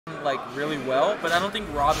like really well, but I don't think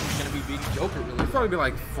Robin's gonna be beating Joker really. It'll probably be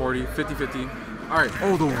like 40, 50-50. All right.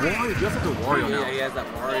 Oh, the Wario. You have the Wario now. Yeah, he has that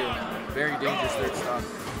Wario now. Very dangerous third stock.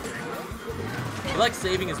 He likes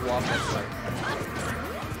saving his wall, that's why.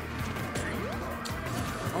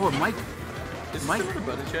 Oh, Mike. Is Mike. this another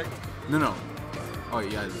button check? No, no. Oh,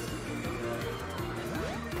 yeah.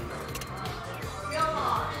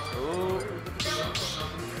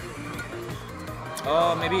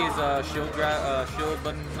 Oh, maybe his shield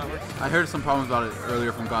button's not working. I heard some problems about it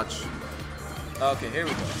earlier from Gotch. Okay, here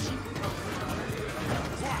we go.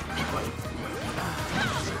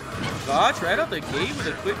 Gotch right out the gate with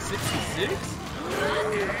a quick 66.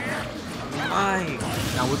 Mike.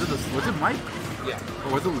 Now was it Mike? Yeah.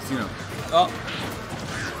 Or was it Lucina? Oh,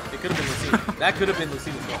 it could have been Lucina. That could have been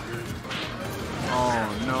Lucina's fault. Oh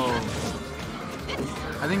no.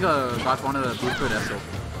 I think Gotch wanted a boost for Esso.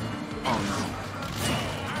 Oh no.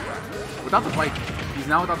 Without the bike. He's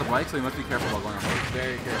now without the bike, so he must be careful about going off stage.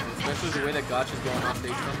 Very careful, especially the way that Gotch is going off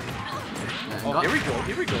stage from. Yeah, Oh, here we go,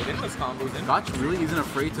 here we go. Getting those combos in. Gotch really isn't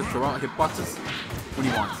afraid to throw out hitboxes when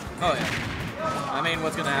he wants. Oh yeah. I mean,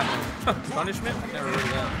 what's gonna happen? Punishment? Never heard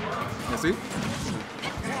of that. Yeah, see?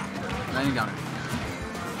 Landing down it.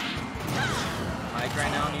 Mike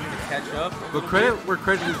right now needing to catch up. But where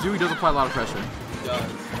credit is due, he does apply a lot of pressure. He does.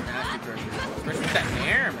 Nasty pressure. Especially with that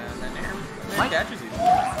nair, man. That nair Mike catches you.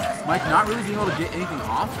 Mike not really being able to get anything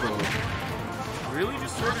off, though. Really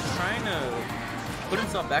just sort of trying to put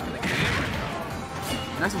himself back in the game right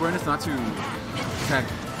now. Nice awareness not to tech,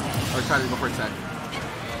 or try to go for a tech.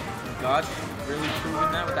 Gotch really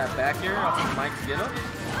proving that with that back air off of Mike's get up.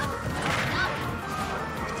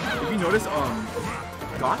 If you notice,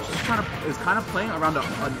 Gotch is kind of playing around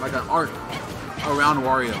like an arc around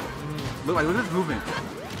Wario. Look at his movement.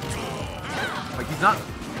 Like he's not.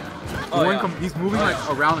 He's moving like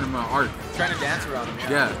around him arc. Trying to dance around him.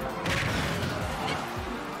 Yeah.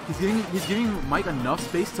 He's giving Mike enough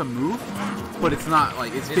space to move, but it's not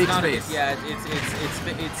like it's big space.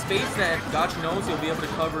 It's space that Gotch knows he'll be able to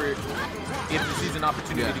cover it if he sees an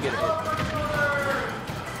opportunity to get a hit.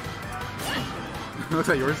 Looks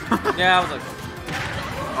like yours. Yeah, I was like.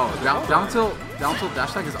 Oh, down till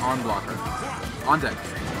dash tag is on blocker, on deck.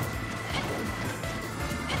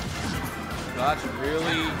 Gotch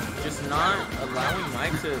really just not allowing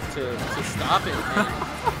Mike to stop it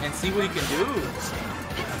and see what he can do.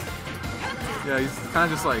 Yeah, he's kind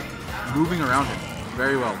of just like moving around him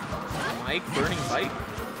very well. Mike burning bite.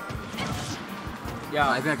 Yeah,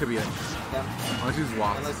 I think that could be it. Yeah. Unless he's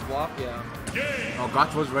waft. Unless waft, yeah. Oh,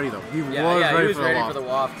 Gotch was ready though. He was ready for the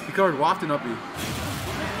waft. He covered waft and uppy.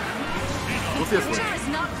 We'll see this one.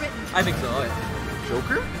 I think so. Yeah.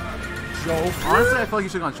 Joker? Honestly, I feel like he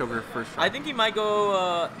should have gone Joker first try. I think he might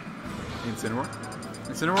go. Incineroar?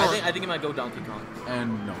 Incineroar? I think he might go Donkey Kong.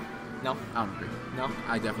 And no. No? I don't agree. No?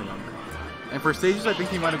 I definitely don't agree. And for stages, I think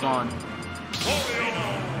he might have gone.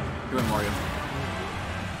 He went Mario.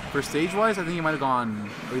 For stage-wise, I think he might have gone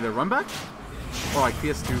either Run Back or like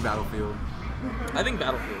PS2 Battlefield. I think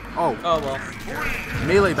Battlefield. Oh. Oh well.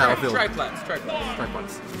 Melee Battlefield.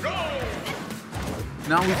 Triplats.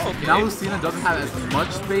 Now Lucina doesn't have as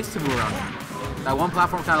much space to move around. That one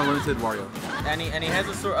platform kind of limited Wario. And he has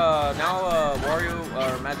a sort now Wario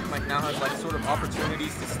or Magic Mike now has like sort of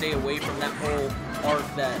opportunities to stay away from that whole arc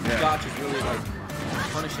that Gotch is really like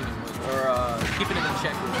punishing him with or keeping him in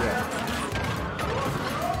check with. Yeah.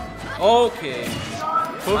 Okay.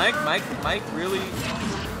 Mike really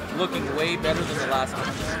looking way better than the last one.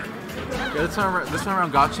 Yeah, this time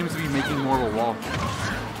around, Gotch seems to be making more of a wall.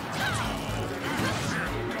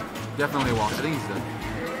 Definitely a wall. I think he's dead.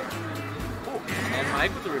 And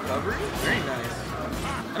Mike with the recovery? Very nice.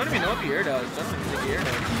 I don't even know if he air does. I don't even think he air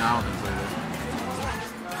does. No, I don't think so either.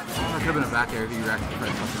 That could have been a back air if he reacted to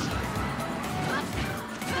something.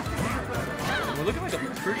 And we're looking like a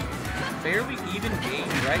pretty fairly even game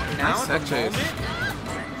right now nice at the chase. moment.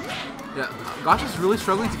 Yeah, Gotch is really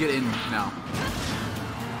struggling to get in now.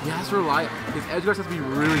 He has to rely. His edge guards have to be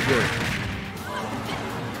really good.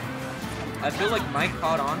 I feel like Mike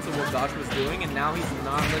caught on to what Gotch was doing, and now he's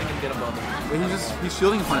not letting him get above him. But he's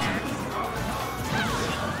shielding and punishing.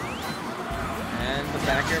 And the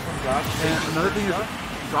back air from Gotch. And another thing is,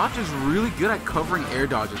 Gotch is really good at covering air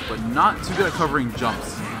dodges, but not too good at covering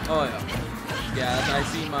jumps. Oh yeah. Yeah, I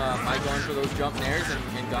see Mike going for those jump nairs,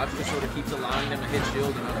 and Gotch just sort of keeps allowing them to hit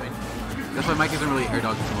shield, you know what I mean? That's why Mike isn't really air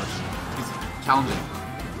dodging too much. He's challenging.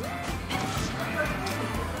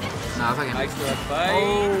 Nah, that's like Mike's direct fight.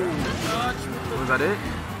 Oh! Was that it?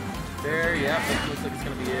 There, yeah, looks like it's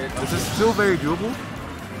gonna be it. This is still very doable.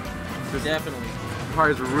 This Definitely.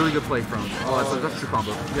 requires a really good play from. Oh, that's a true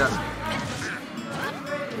combo. Yeah.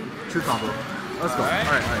 True combo. Let's go. Alright,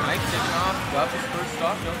 Alright. Mike taking off. Gotch's first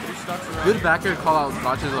stock. No 3 stocks around. Good back air to call out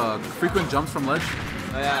Gotch's frequent jumps from ledge.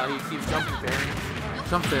 Oh, yeah, he keeps jumping fair.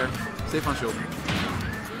 Jump there. Safe on shield.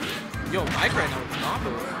 Yo, Mike right now with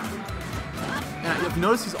combos. And if you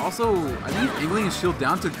notice, he's also, I think he's angling his shield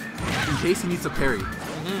down to, in case he needs to parry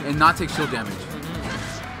and not take shield damage.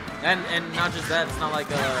 And not just that, it's not like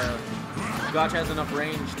Gotch has enough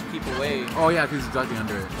range to keep away. Oh yeah, because he's ducking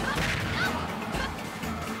under it.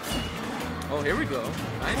 Oh, here we go.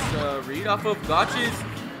 Nice read off of Gotch's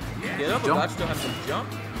get up, but Gotch still has some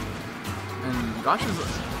jump. And Gotch is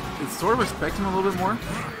sort of respecting him a little bit more.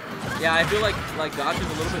 Yeah, I feel like Gotch is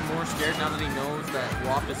a little bit more scared now that he knows that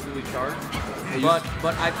Waft is fully charged. Yeah,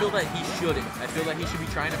 but I feel that he shouldn't. I feel that he should be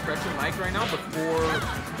trying to pressure Mike right now before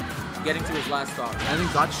getting to his last stock. I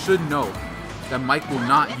think Gotch should know that Mike will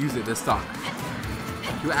not use it this stock.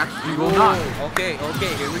 He actually will not. Okay,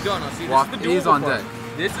 here we go. Now see, Waft this is the is on part. deck.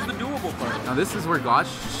 This is the doable part. Now this is where Gotch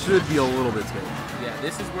should be a little bit scared. Yeah,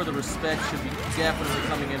 this is where the respect should be definitely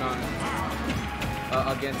coming in on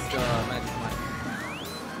against Magic Mike.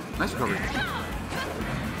 Nice recovery.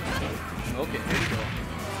 Okay, here we go.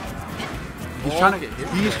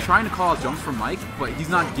 He's trying to call out jumps from Mike, but he's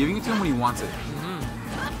not giving it to him when he wants it.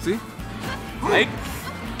 See? Mike.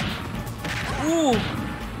 Ooh.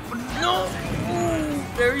 No. Ooh.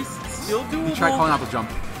 Very still doable. He tried calling out the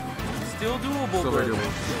jump. Still doable. Still very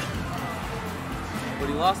doable. But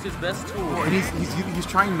he lost his best tool. And he's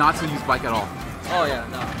trying not to use bike at all. Oh yeah,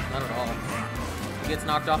 no, not at all. He gets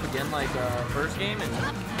knocked off again like first game and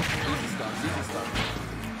easy stuff.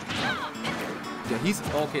 Yeah, he's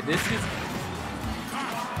okay. This.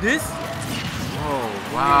 Oh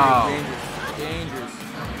wow. Dangerous.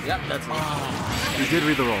 Yep, that's it. He did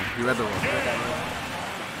read the roll. He read the roll.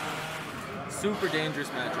 Super dangerous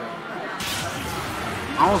matchup.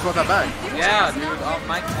 I almost got that back. Yeah, dude.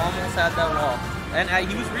 Mike almost had that wall. And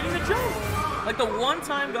he was reading the jump. Like the one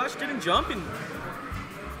time Gotch didn't jump and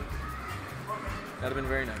that'd have been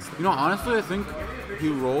very nice. You know, honestly, I think he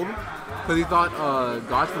rolled because he thought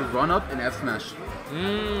Gotch would run up and F smash.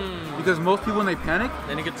 Because most people when they panic,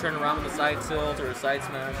 then he could turn around with a side tilt or a side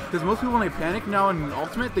smash. Because most people when they panic now in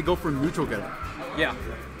Ultimate, they go for neutral get up. Yeah.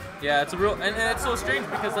 Yeah, it's a real, and it's so strange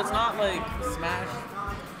because that's not like smash.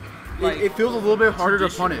 Like, it feels a little bit harder to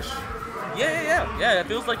punish. Yeah. It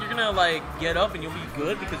feels like you're gonna like get up and you'll be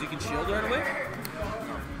good because you can shield right away.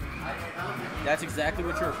 That's exactly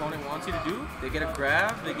what your opponent wants you to do. They get a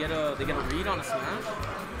grab, they get a read on a smash.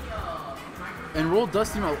 And roll does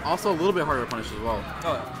seem also a little bit harder to punish as well.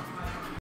 Oh yeah.